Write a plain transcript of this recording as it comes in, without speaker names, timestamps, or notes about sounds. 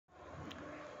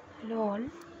Hello all.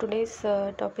 Today's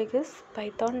topic is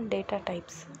Python data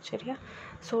types. சரியா?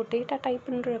 So data type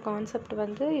என்ற concept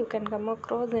வந்து you can come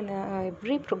across in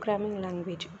every programming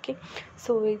language. Okay.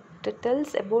 So it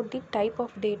tells about the type of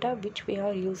data which we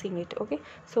are using it. Okay.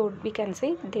 So we can say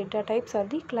data types are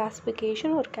the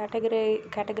classification or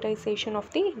categorization of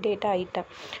the data item.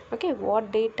 Okay. What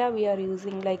data we are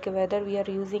using, like whether we are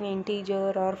using integer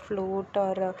or float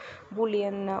or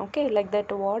boolean, okay, like that,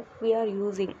 what we are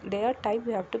using, their type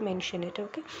we have to mention it.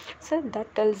 Okay, so that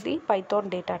tells the Python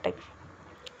data type.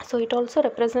 So it also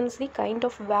represents the kind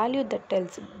of value that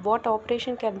tells what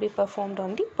operation can be performed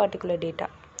on the particular data.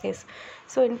 Yes,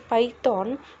 so in Python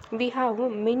we have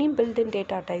many built-in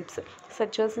data types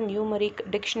such as numeric,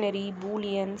 dictionary,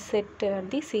 boolean, set, and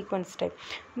the sequence type.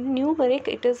 Numeric,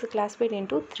 it is classified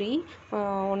into three.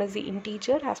 One is the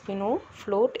integer, as we know,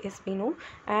 float, as we know,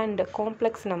 and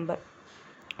complex number.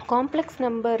 Complex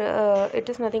number, it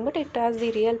is nothing but it has the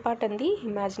real part and the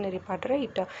imaginary part,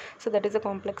 right? So that is a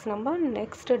complex number.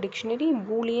 Next, dictionary,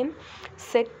 boolean,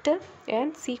 set,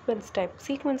 and sequence type.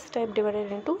 Sequence type divided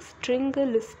into string,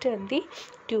 list, and the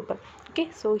tuple. Okay,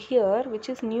 so here which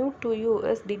is new to you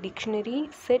is the dictionary,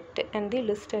 set, and the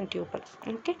list and tuple.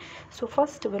 Okay, so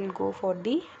first we'll go for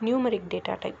the numeric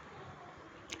data type.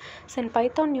 So in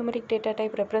Python, numeric data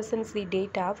type represents the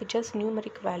data which has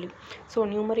numeric value. So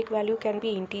numeric value can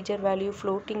be integer value,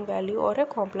 floating value, or a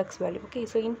complex value. Okay,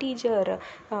 so integer,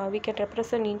 we can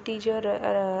represent integer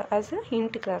as a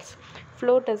int class,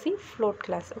 float as a float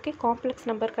class. Okay, complex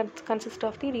number consists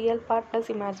of the real part plus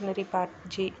imaginary part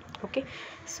j. Okay,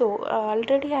 so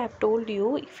already I have told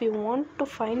you, if you want to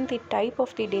find the type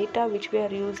of the data which we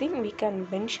are using, we can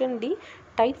mention the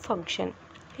type function.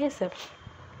 Yes, sir.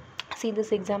 See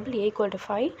this example, a equal to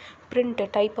 5, print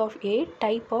type of a,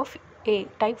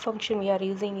 type function we are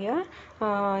using here.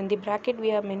 In the bracket we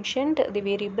have mentioned the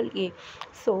variable a,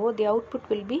 so the output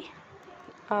will be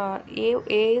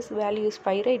a's value is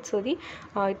 5, right? So the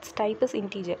its type is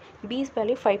integer, b's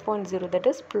value 5.0, that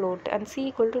is float, and c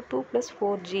equal to 2 plus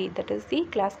 4j, that is the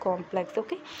class complex.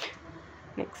 Okay,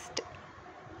 next,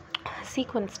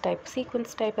 sequence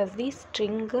type as the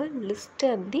string, list,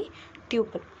 and the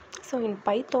tuple. So in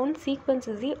Python, sequence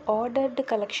is the ordered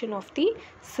collection of the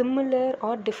similar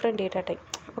or different data type.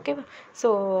 Okay, so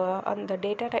அந்த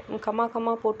data type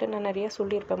கம்மா போட்டு நான் நிறைய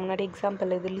சொல்லியிருப்பேன் முன்னாடி,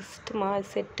 example இது லிஸ்ட்மா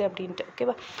set அப்படின்ட்டு.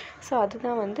 ஓகேவா, so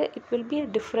அதுதான் வந்து இட் வில் பி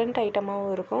டிஃப்ரெண்ட்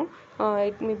ஐட்டமாகவும் இருக்கும்,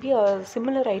 இட் மே பி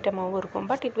சிமிலர் ஐட்டமாகவும் இருக்கும்,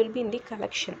 but it will be in the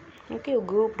collection. Okay,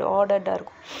 grouped ஆர்டர்டாக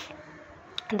இருக்கும்.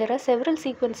 There are several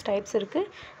sequence types இருக்குது.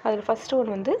 அதில் ஃபஸ்ட்டு ஒன்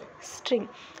வந்து string.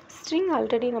 String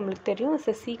ஆல்ரெடி நம்மளுக்கு தெரியும், is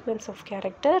a sequence of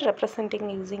character representing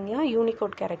using a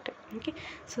Unicode character. Okay,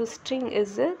 so string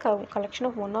is a collection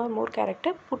of one or more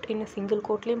character put in a single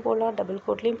quoteலையும் போகலாம், double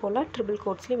கோட்லேயும் போகலாம், triple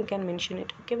கோட்ஸ்லேயும் we can mention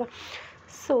it. ஓகேவா,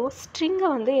 so ஸ்ட்ரிங்கை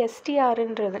வந்து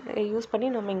எஸ்டிஆர்ன்றது use பண்ணி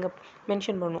நம்ம இங்கே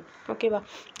mention பண்ணுவோம். ஓகேவா,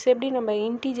 so எப்படி நம்ம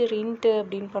இன்டீஜர் இன்ட்டு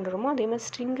அப்படின்னு பண்ணுறோமோ அதே மாதிரி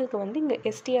ஸ்ட்ரிங்குக்கு வந்து இங்கே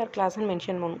எஸ்டிஆர் கிளாஸ்ன்னு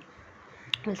மென்ஷன் பண்ணுவோம்.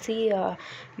 We'll see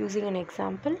using an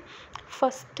example.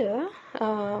 First,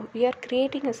 we are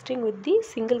creating a string with the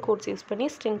single quotes use பண்ணி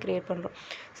string create பண்ணுறோம்.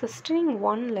 So string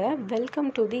 1ல welcome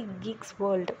to the geeks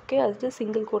world. Okay, அது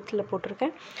சிங்கிள் கோட்ஸில்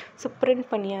போட்டிருக்கேன். ஸோ print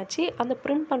பண்ணியாச்சு. அந்த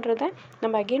print பண்ணுறத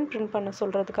நம்ம again print பண்ண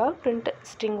சொல்கிறதுக்காக print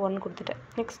string 1 கொடுத்துட்டேன்.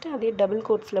 நெக்ஸ்ட்டு அதே டபுள்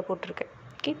கோட்ஸில் போட்டிருக்கேன்.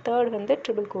 ஓகே, தேர்ட் வந்து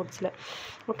ட்ரிபிள் கோட்ஸில்.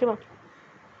 ஓகேவா,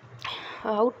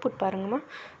 அவுட்புட் பாருங்கம்மா.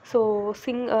 ஸோ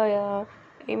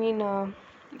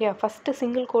ஃபஸ்ட்டு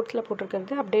சிங்கிள் கோட்ஸில்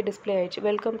போட்டிருக்கிறது அப்படியே டிஸ்பிளே ஆகிடுச்சு,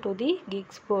 welcome to the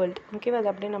Geeks world. ஓகேவா,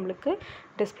 அது அப்படியே நம்மளுக்கு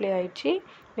டிஸ்பிளே ஆகிடுச்சு.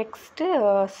 Next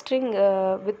string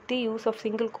with the use of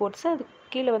single coats, அது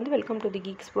கீழே வந்து welcome to the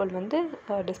Geeks world வந்து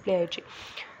டிஸ்பிளே ஆகிடுச்சு.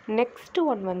 நெக்ஸ்ட்டு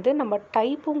ஒன் வந்து நம்ம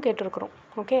டைப்பும் கேட்டிருக்கிறோம்.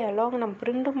 ஓகே, அலாங் நம்ம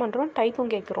பிரிண்ட்டும் பண்ணுறோம்,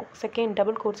 டைப்பும் கேட்குறோம். செகண்ட்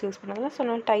டபுள் கோட்ஸ் யூஸ் பண்ணதில்ல, ஸோ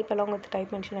அதனால் type along with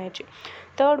type mention ஆகிடுச்சு.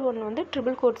 தேர்ட் ஒன் வந்து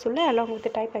ட்ரிபிள் கோட்ஸ் உள்ள along with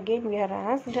type again we are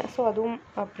asked, so அதுவும்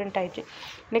பிரிண்ட் ஆகிடுச்சு.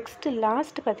 நெக்ஸ்ட்டு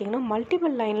லாஸ்ட் பார்த்திங்கன்னா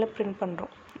மல்டிபிள் லைனில் பிரிண்ட்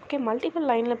பண்ணுறோம். ஓகே, மல்டிபிள்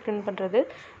லைனில் பிரிண்ட் பண்ணுறது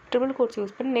ட்ரிபிள் கோட்ஸ்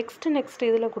யூஸ் பண்ணி நெக்ஸ்ட்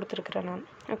இதில் கொடுத்துருக்குறேன் நான்.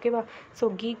 ஓகேவா, ஸோ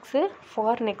கீக்ஸு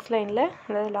ஃபார் நெக்ஸ்ட் லைனில்,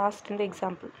 அதாவது லாஸ்ட் இந்த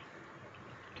example.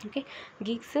 Okay,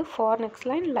 geeks for next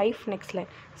line, life next line.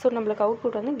 So நம்மளுக்கு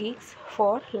அவுட்புட் வந்து geeks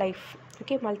for life.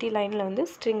 Okay, multi லைனில் வந்து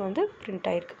ஸ்ட்ரிங் வந்து பிரிண்ட்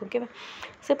ஆகிருக்கு. ஓகேவா,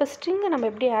 ஸோ இப்போ ஸ்ட்ரிங்கை நம்ம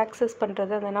எப்படி ஆக்சஸ்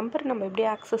பண்ணுறது, அந்த நம்பர் நம்ம எப்படி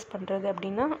ஆக்சஸ் பண்ணுறது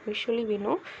அப்படின்னா, usually we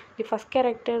know the first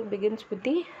character begins with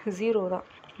the 0 தான்.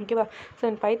 ஓகேவா. So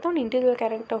in Python integer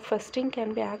character of a string can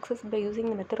be accessed by using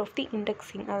the method of the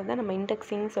indexing. அதுதான் நம்ம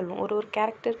இண்டெக்ஸிங் சொல்லுவோம். ஒரு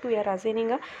கேரக்டருக்கு we are assigning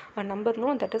a number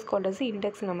known that is called as the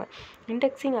index number.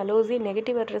 Indexing allows the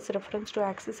negative address reference to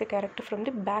access a character from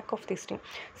the back of the string.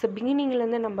 So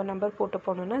பிகினிங்லேருந்து நம்ம number போட்டு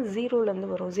போனோம்னா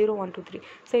 0லேருந்து வரும் 0 1 2 3.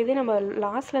 So இதே நம்ம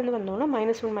லாஸ்ட்லேருந்து வந்தோம்னா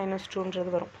 -1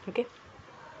 -2ன்றது வரும். Okay,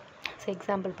 so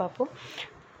example பார்ப்போம்.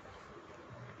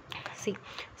 See,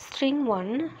 string 1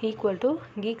 equal to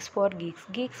geeks for geeks.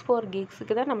 Geeks for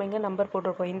geeksக்கு தான் நம்ம இங்கே நம்பர்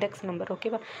போட்டிருக்கோம், இண்டெக்ஸ் நம்பர்.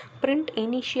 ஓகேவா. print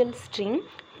initial string,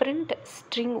 print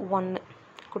string 1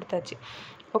 கொடுத்தாச்சு.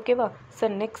 ஓகேவா.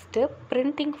 ஸோ நெக்ஸ்ட்டு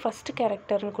பிரிண்டிங் ஃபஸ்ட்டு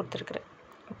கேரக்டர்னு கொடுத்துருக்குறேன்.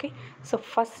 ஓகே, ஸோ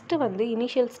ஃபஸ்ட்டு வந்து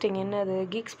இனிஷியல் ஸ்ட்ரிங் என்னது,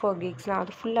 geeks for geeks. நான்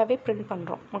அது ஃபுல்லாகவே பிரிண்ட்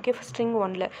பண்ணுறோம். ஓகே, ஸ்ட்ரிங்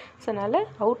 1ல். ஸோ அதனால்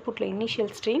அவுட்புட்டில்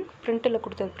இனிஷியல் ஸ்ட்ரிங் பிரிண்ட்டில்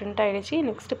கொடுத்தது பிரிண்ட் ஆகிடுச்சு.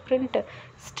 நெக்ஸ்ட்டு பிரிண்ட்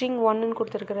ஸ்ட்ரிங் 1ன்னு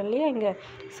கொடுத்துருக்குறேன் இல்லையா இங்கே.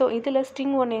 ஸோ இதில்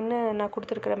ஸ்ட்ரிங் 1 என்ன நான்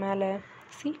கொடுத்துருக்குறேன் மேலே,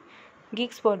 சி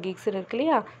geeks for geeks இருக்கு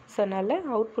இல்லையா. ஸோ அதனால்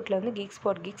அவுட்புட்டில் வந்து geeks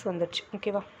for geeks வந்துடுச்சு.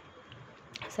 ஓகேவா.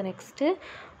 So next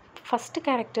first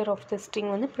character of the string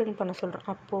வந்து பிரிண்ட் பண்ண சொல்கிறோம்.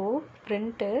 அப்போது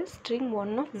பிரிண்ட்டு ஸ்ட்ரிங்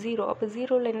 1 of 0. அப்போ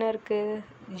 0ல் என்ன இருக்குது,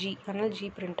 ஜி. அதனால் ஜி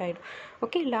பிரிண்ட் ஆகிடும்.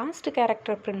 ஓகே, லாஸ்ட்டு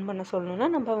கேரக்டர் பிரிண்ட் பண்ண சொல்லணும்னா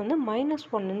நம்ம வந்து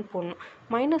 -1ன்னு போடணும்.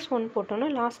 -1 போட்டோம்னா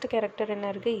லாஸ்ட்டு கேரக்டர்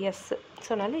என்ன இருக்குது, எஸ். ஸோ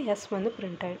அதனால் எஸ் வந்து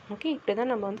பிரிண்ட் ஆகிடும். ஓகே, இப்படி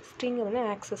தான் நம்ம வந்து ஸ்ட்ரிங்கை வந்து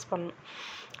ஆக்சஸ் பண்ணணும்.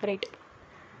 Right.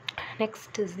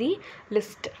 Next is the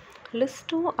list.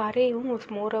 லிஸ்ட்டும் அரேவும் was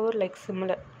moreover like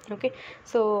similar. Okay,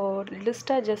 so list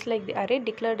are just like the array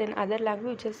declared in other language,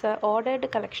 which is a ordered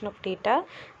collection of data.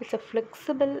 It's a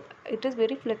flexible, it is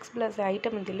very flexible as an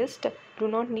item in the list, do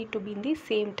not need to be in the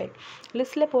same type.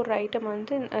 லிஸ்ட்டில் போடுற item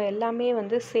வந்து எல்லாமே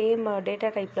வந்து same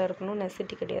data டைப்பில் இருக்கணும்னு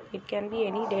necessity கிடையாது. It can be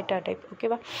any data type.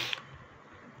 ஓகேவா.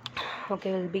 Okay,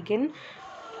 will begin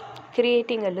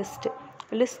creating a list.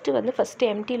 List வந்து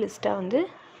ஃபஸ்ட்டு எம்டி லிஸ்ட்டாக வந்து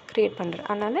க்ரியேட் பண்ணுறேன்.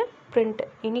 அதனால் பிரிண்ட்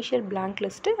இனிஷியல் பிளாங்க்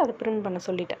லிஸ்ட்டு அதை பிரிண்ட் பண்ண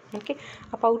சொல்லிட்டேன். ஓகே,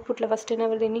 அப்போ அவுட்புட்டில் ஃபஸ்ட்டு என்ன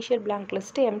வருது, இனிஷியல் பிளாங்க்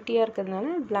லிஸ்ட்டு எம்டியாக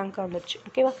இருக்கிறதுனால பிளாங்காக வந்துடுச்சு.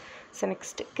 ஓகேவா. So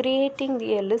next creating the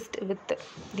list with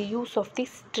the use of the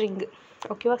string.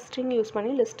 ஓகேவா. ஸ்ட்ரிங் யூஸ்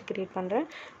பண்ணி லிஸ்ட் க்ரியேட் பண்ணுறேன்.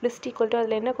 லிஸ்ட் ஈக்குவல் டு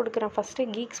அதில் என்ன கொடுக்குறேன், ஃபஸ்ட்டு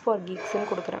geeks for geeksன்னு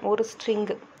கொடுக்குறேன், ஒரு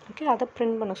ஸ்ட்ரிங்கு. ஓகே, அதை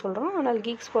பிரிண்ட் பண்ண சொல்கிறோம். ஆனால்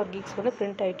geeks for geeks வந்து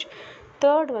பிரிண்ட் ஆகிடுச்சு.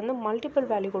 தேர்ட் வந்து மல்டிபிள்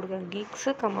வேல்யூ கொடுக்குறேன், geeks,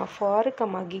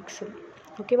 for, geeks.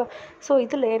 ஓகேவா. ஸோ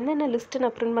இதில் என்னென்ன லிஸ்ட்டு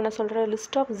நான் பிரிண்ட் பண்ண சொல்கிறேன்,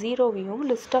 list of 0வையும்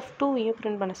list of 2வையும்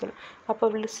print பண்ண சொல்கிறேன்.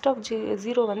 அப்போ லிஸ்ட் ஆஃப்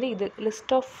 0 வந்து இது,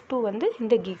 லிஸ்ட் ஆஃப் 2 வந்து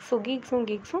இந்த geeks. ஸோ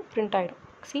geeksம் பிரிண்ட் ஆகிடும்.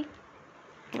 C.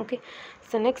 Okay,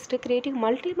 so next creating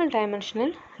multiple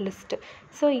dimensional list.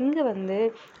 So இங்கே வந்து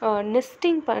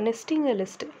நெஸ்டிங்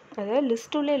லிஸ்ட்டு, அதாவது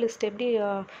லிஸ்ட்டுள்ளே லிஸ்ட் எப்படி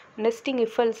நெஸ்டிங்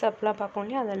இஃபல்ஸ் அப்படிலாம் பார்ப்போம்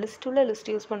இல்லையா, அதை லிஸ்ட்டுள்ளே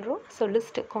லிஸ்ட் யூஸ் பண்ணுறோம். So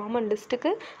list common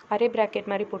லிஸ்ட்டுக்கு array bracket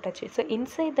மாதிரி போட்டாச்சு. ஸோ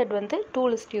இன்சைட் தட் வந்து 2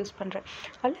 லிஸ்ட் யூஸ் பண்ணுறேன்.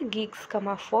 அதில் geeks,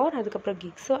 for, அதுக்கப்புறம்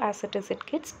geeks. So as it is it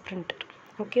gets printed.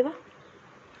 ஓகேவா.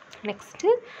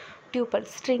 நெக்ஸ்ட்டு டியூப்பல்.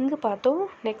 ஸ்ட்ரிங்கு பார்த்தோம்,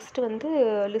 நெக்ஸ்ட்டு வந்து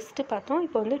லிஸ்ட்டு பார்த்தோம்,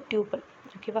 இப்போ வந்து டியூப்பல்.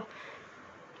 ஓகேவா.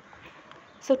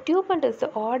 So tuple is the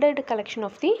ordered collection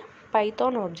of the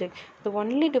Python object. The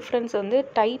only difference on the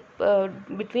type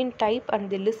between type and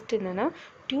the list என்னன்னா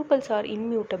tuples are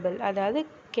immutable. அதாவது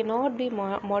cannot be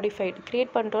modified.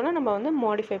 Create பண்ணிட்டோன்னா நம்ம வந்து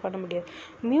மாடிஃபை பண்ண முடியாது.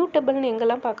 மியூட்டபிள்னு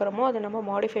எங்கெல்லாம் பார்க்குறோமோ அதை நம்ம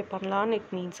மாடிஃபை பண்ணலான்னு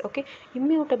it means. Okay,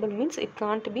 immutable means it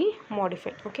can't be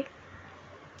modified. Okay,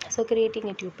 so creating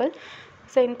a tuple.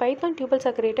 So in Python, tuples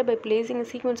are created by placing a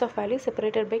sequence of values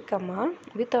separated by comma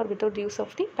with or without the use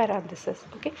of the parenthesis.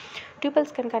 Okay,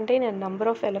 tuples can contain a number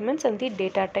of elements and the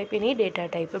data type, any data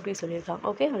type.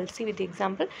 Okay, I'll see with the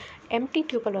example. Empty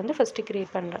tuple வந்து first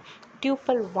create பண்ணுறேன்.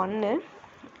 tuple 1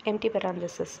 empty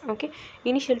parenthesis. Okay,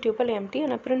 initial tuple empty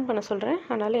நான் print பண்ண சொல்கிறேன்.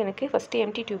 அதனால் எனக்கு first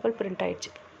empty tuple print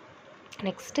ஆயிடுச்சு.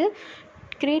 Next,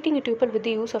 creating a tuple with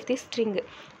the use of the string.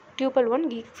 tuple 1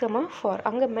 geeks, for.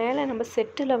 அங்கே மேலே நம்ம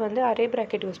செட்டில் வந்து அரே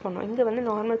ப்ராக்கெட் யூஸ் பண்ணோம். இங்கே வந்து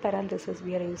normal parenthesis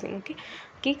we are using. Okay,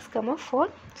 geeks, for.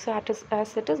 So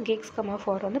as it is geeks,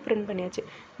 for வந்து print பண்ணியாச்சு.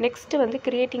 Next வந்து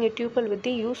creating a tuple with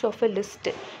the use of a list.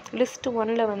 list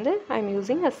 1ல் வந்து I am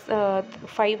using as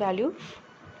 5 value.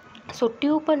 So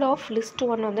tuple of list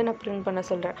 1 வந்து நான் print பண்ண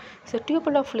சொல்கிறேன். So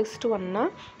tuple of list 1னா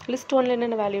list 1ல்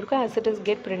என்னென்ன வேல்யூ இருக்கோ as it is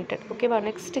get printed. ஓகேவா.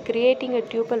 Next creating a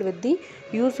tuple with the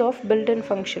use of built-in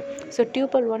function. So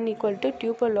tuple 1 equal to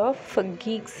tuple of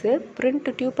geeks, print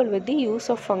tuple with the use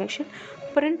of function,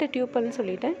 print tupleன்னு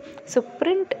சொல்லிட்டேன். So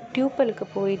print tupleக்கு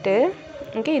போயிட்டு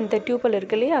okay இந்த tuple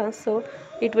இருக்கு இல்லையா, so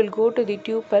it will go to the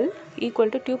tuple equal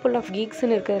to tuple of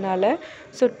geeksன்னு இருக்கிறதுனால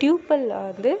so tuple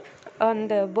வந்து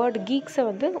அந்த word கீக்ஸை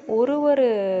வந்து ஒரு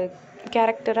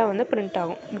கேரக்டராக வந்து பிரிண்ட்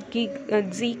ஆகும். கீக்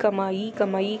ஜி கமா இ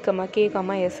கமா இ கமா கே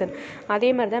கமா எஸ்என். அதே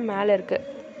மாதிரி தான் மேலே இருக்குது.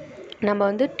 நம்ம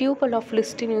வந்து டியூபல் ஆஃப்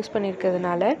லிஸ்ட்டுன்னு யூஸ்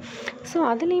பண்ணியிருக்கிறதுனால ஸோ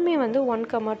அதுலேயுமே வந்து 1,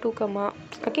 2,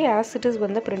 ஓகே ஆஸ் இட் இஸ்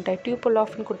வந்து பிரிண்ட் ஆகி tubal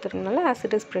ஆஃப்னு கொடுத்துருக்கனால as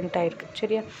it is print ஆகிருக்கு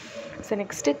சரியா. So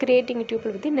next creating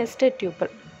tubal with nested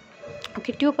tubal.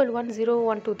 Okay tubal 1 0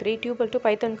 1 2 3 tubal 2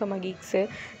 Python கீக்ஸு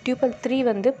tubal 3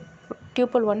 வந்து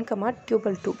டியூபல் 1,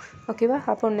 டியூபல் 2 ஓகேவா.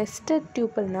 அப்போ நெஸ்டட்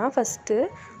டியூபல்னால் ஃபஸ்ட்டு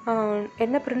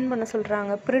என்ன பிரிண்ட் பண்ண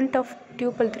சொல்கிறாங்க, பிரிண்ட் ஆஃப்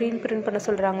டியூபல் 3ன்னு பிரிண்ட் பண்ண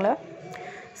சொல்கிறாங்களா.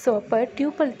 ஸோ அப்போ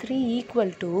tubal 3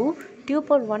 equal to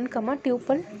tubal 1,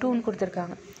 tubal 2ன்னு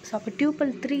கொடுத்துருக்காங்க. ஸோ அப்போ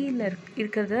டியூபல் 3யில்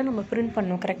இருக்கிறத நம்ம பிரிண்ட்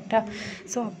பண்ணோம் கரெக்டாக.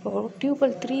 ஸோ அப்போது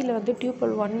டியூபல் 3யில் வந்து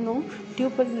டியூபல் 1ம்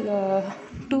டியூபல்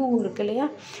 2 இருக்குது இல்லையா.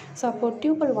 ஸோ அப்போது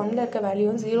டியூபல் 1ல் இருக்க வேல்யூ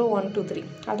 0 1 2 3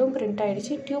 அதுவும் பிரிண்ட்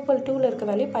ஆகிடுச்சு. டியூபல் 2வில் இருக்க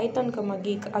வேல்யூ பைத்தான்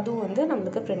கீக் அதுவும் வந்து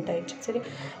நம்மளுக்கு பிரிண்ட் ஆகிடுச்சு சரி.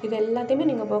 இது எல்லாத்தையுமே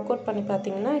நீங்கள் ஒர்க் அவுட் பண்ணி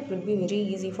பார்த்தீங்கன்னா it will be very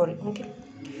easy for you. Okay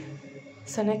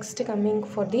so next coming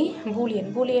for the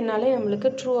பூலியன்னாலே நம்மளுக்கு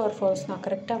ட்ரூ ஆர் ஃபால்ஸ் தான்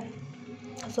கரெக்டாக.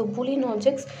 So Boolean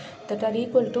objects that R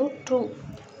equal to true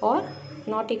R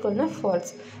not ஈக்குவல்னா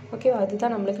falls okay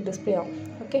அதுதான் நம்மளுக்கு டிஸ்பிளே ஆகும்.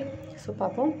 Okay so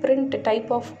பார்ப்போம். Print type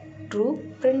of true,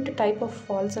 print type of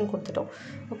ஃபால்ஸ்ன்னு கொடுத்துட்டோம்.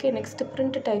 Okay next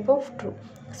print type of true.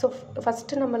 So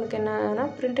first நம்மளுக்கு என்னன்னா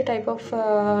print type of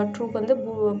ட்ரூக்கு வந்து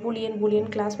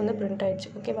Boolean class வந்து print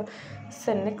ஆகிடுச்சு ஓகேவா.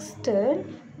 ஸோ நெக்ஸ்ட்டு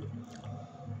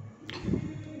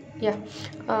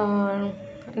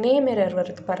நேம் எரர்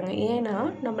வருது பாருங்கள். ஏன்னா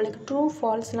நம்மளுக்கு ட்ரூ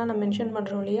ஃபால்ஸ்லாம் நம்ம மென்ஷன்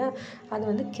பண்ணுறோம் இல்லையா, அது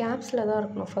வந்து கேப்ஸில் தான்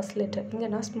இருக்கணும் ஃபஸ்ட் லெட்டர். இங்கே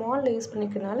நான் ஸ்மாலில் use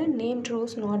பண்ணிக்கிறதுனால name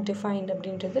truce not defined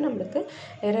அப்படின்றது நம்மளுக்கு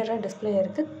எரராக டிஸ்பிளே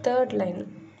இருக்குது 3rd லைன்.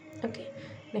 ஓகே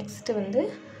நெக்ஸ்ட்டு வந்து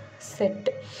set.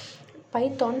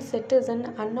 Python set is an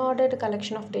unordered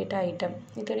collection of data item.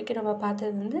 இது வரைக்கும் நம்ம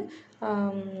பார்த்தது வந்து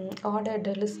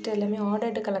ஆர்டர்டு லிஸ்ட் எல்லாமே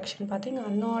ஆர்டர்டு கலெக்ஷன் பார்த்தீங்க.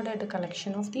 Unordered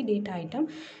collection of the data item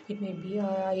it may be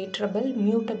iterable,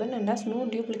 mutable and has no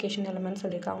duplication elements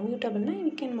சொல்லியிருக்காங்க. மியூட்டபிள்னா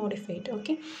we can modify it.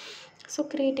 Okay so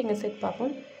creating a set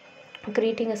பார்ப்போம்.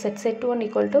 Creating a set 1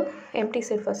 equal to empty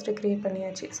set first create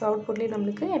பண்ணியாச்சு. So அவுட்புட்லேயே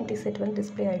நம்மளுக்கு empty set வந்து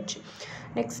display ஆகிடுச்சு.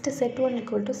 Next set 1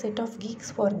 equal to set of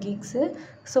Geeks for கீக்ஸு.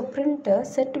 So பிரிண்ட்டை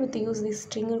set with use the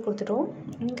ஸ்ட்ரிங்னு கொடுத்துட்டோம்.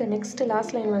 இங்கே next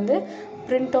last line வந்து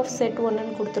print of set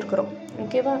 1ன்னு கொடுத்துருக்குறோம்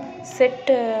ஓகேவா.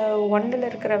 Set 1ல்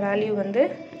இருக்கிற வேல்யூ வந்து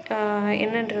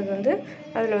என்னன்றது வந்து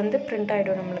அதில் வந்து பிரிண்ட்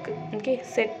ஆகிடும் நம்மளுக்கு. Okay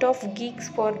set of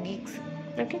Geeks for Geeks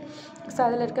okay. So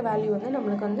அதில் இருக்க வேல்யூ வந்து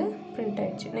நம்மளுக்கு வந்து பிரிண்ட்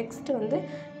ஆகிடுச்சு. நெக்ஸ்ட்டு வந்து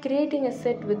creating a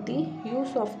set with the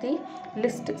use of the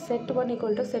list. Set 1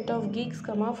 equal to set of Geeks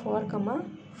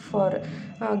for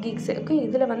Geeks. Okay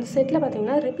இதில் வந்து செட்டில்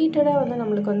பார்த்திங்கன்னா ரிப்பீட்டடாக வந்து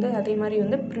நம்மளுக்கு வந்து அதே மாதிரி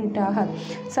வந்து பிரிண்ட் ஆகாது.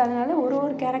 ஸோ அதனால் ஒரு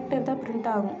கேரக்டர் தான் பிரிண்ட்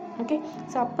ஆகும். ஓகே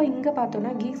ஸோ அப்போ இங்கே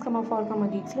பார்த்தோன்னா கீக்ஸ்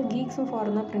ஃபார் கீக்ஸில் கீக்ஸும்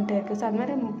ஃபார் தான் பிரிண்ட் ஆகிருக்கு. ஸோ அது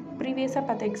மாதிரி ப்ரீவியஸாக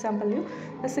பார்த்த எக்ஸாம்பிள்லையும்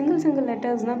சிங்கிள்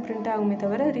லெட்டர்ஸ் தான் பிரிண்ட் ஆகுமே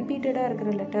தவிர ரிப்பீட்டடாக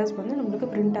இருக்கிற லெட்டர்ஸ் வந்து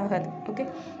நம்மளுக்கு பிரிண்ட் ஆகாது. Okay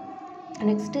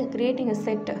next creating a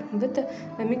set with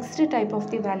mixed type of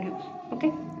the value. Okay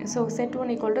so set 1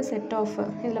 equal to set of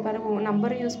இதில் பாருங்க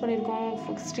நம்பரும் யூஸ் பண்ணியிருக்கோம்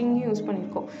ஸ்ட்ரிங்கும் யூஸ்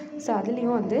பண்ணியிருக்கோம். ஸோ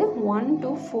அதுலேயும் வந்து 1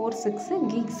 2 4 6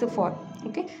 கீக்ஸு ஃபார்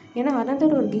ஓகே. ஏன்னா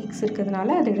அனதர் ஒரு கீக்ஸ்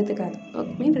இருக்கிறதுனால அது எடுத்துக்காது.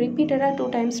 மீன் ரிப்பீட்டடாக 2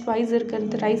 times ட்வைஸ்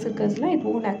இருக்கிறது ரைஸ் இருக்கிறதுலாம் it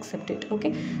won't accept it.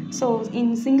 Okay so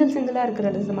சிங்கிளாக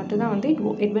இருக்கிறது மட்டும்தான் வந்து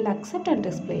it will accept and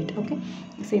display it. Okay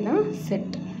இதுதான்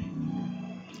set.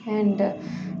 And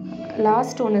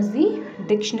last one is the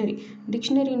dictionary.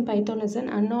 Dictionary in Python is an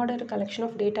unordered collection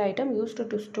of data item used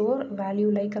to store value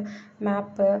like a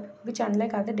map which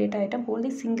unlike other data item hold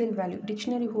the single value.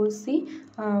 Dictionary holds the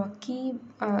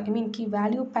key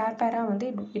value pair வந்து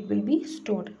it will be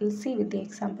stored. We'll see with the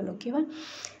example. Okay va.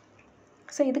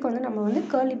 So இதுக்கு வந்து நம்ம வந்து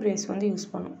curly brace வந்து use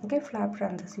பண்ணோம். Okay flap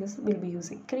parentheses will be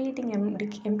using. Creating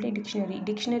empty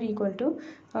dictionary equal to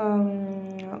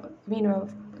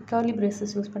curly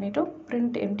braces use பண்ணிட்டோம்.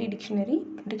 print empty dictionary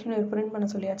print பண்ண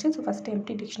சொல்லியாச்சு. So first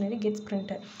empty dictionary gets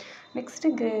printed. Next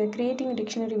creating a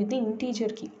dictionary with the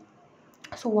integer key.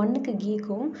 So 1க்கு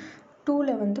கீக்கும் 2ல்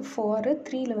வந்து for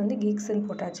 3ல் வந்து கீக்ஸ்ன்னு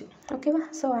போட்டாச்சு ஓகேவா.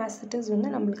 So as it is வந்து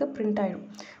நம்மளுக்கு பிரிண்ட் ஆகிடும்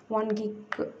 1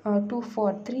 கீக் 2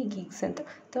 ஃபார் 3 கீக்ஸ்ன்ட்டு.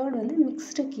 தேர்ட் வந்து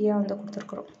மிக்ஸ்டு கீயாக வந்து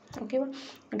கொடுத்துருக்குறோம் ஓகேவா.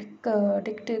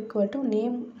 Dict equal to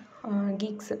name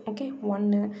கீக்ஸு okay 1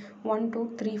 1 2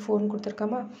 3 4ன்னு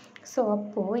கொடுத்துருக்கோமா. So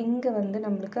அப்போது இங்கே வந்து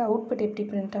நம்மளுக்கு அவுட்புட் எப்படி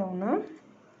பிரிண்ட் ஆகும்னா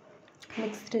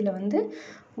நெக்ஸ்ட்டில் வந்து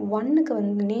 1க்கு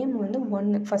வந்து நேம் வந்து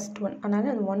 1 ஃபஸ்ட் 1 அதனால்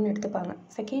அந்த 1 எடுத்துப்பாங்க.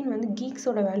 செகண்ட் வந்து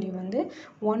கீக்ஸோட வேல்யூ வந்து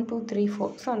 1 2 3 4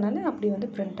 ஸோ அதனால் அப்படி வந்து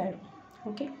பிரிண்ட் ஆகிடும்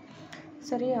ஓகே.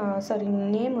 சாரி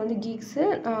நேம் வந்து கீக்ஸு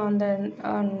அந்த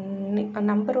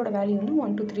நம்பரோட வேல்யூ வந்து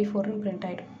 1 2 3 4ன்னு பிரிண்ட்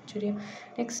ஆகிடும் சரியா.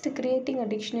 Next creating a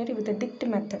dictionary with a dict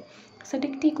method. So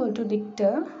dict equal to dict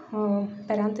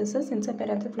parenthesis, inside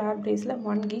parenthesis flat bracelet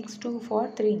 1 gigs, 2 for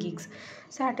 3 gigs.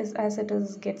 So as it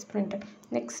is gets printed.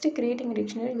 Next, creating a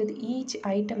dictionary with each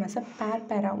item as a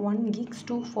pair 1 gigs,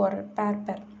 2 for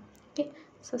pair. Okay,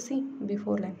 so see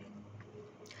before line.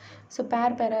 So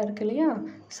pair இருக்கு இல்லையா,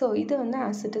 so இது வந்து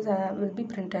as it is will be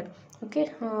printed. Okay,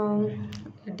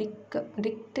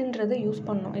 டிக்ட்ன்றதை use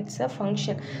பண்ணோம், it's a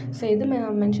function. So எது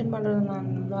mention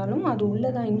பண்ணுறதுனாலும் அது உள்ளே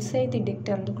தான், inside the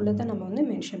dict அதுக்குள்ளே தான் நம்ம வந்து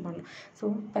மென்ஷன் பண்ணணும். ஸோ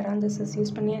பேராந்தசிஸ்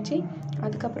யூஸ் பண்ணியாச்சு.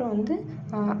 அதுக்கப்புறம் வந்து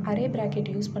அரே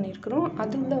ப்ராக்கெட் யூஸ் பண்ணியிருக்கிறோம்.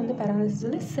 அது உள்ள வந்து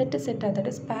பேராந்தசிஸில் செட்டு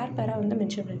அதோட பேராக வந்து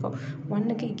மென்ஷன் பண்ணியிருக்கோம்.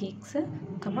 1க்கு கிக்ஸு,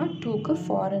 2க்கு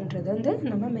ஃபார்ன்றது வந்து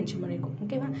நம்ம மென்ஷன் பண்ணியிருக்கோம்.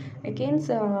 ஓகேவா?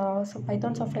 Against so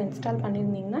Python software install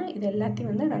பண்ணியிருந்தீங்கன்னா இது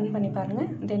எல்லாத்தையும் வந்து ரன் பண்ணி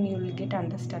பாருங்கள், then you will get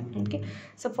understand. Okay,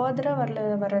 so ஃபர்தராக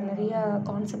வர நிறைய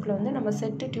கான்செப்டில் வந்து நம்ம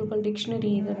செட்டு, டியூபிள்,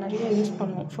 டிக்ஷனரி இது நிறைய யூஸ்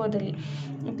பண்ணுவோம் furtherly.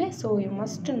 Okay, so you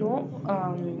must know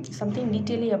something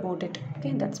detailly about it.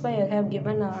 Okay, that's why I have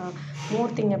given more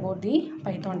thing about the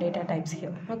Python data types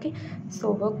here. Okay,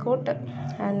 so work out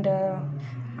and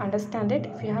understand it.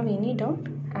 If you have any doubt,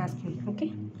 ask me. Okay.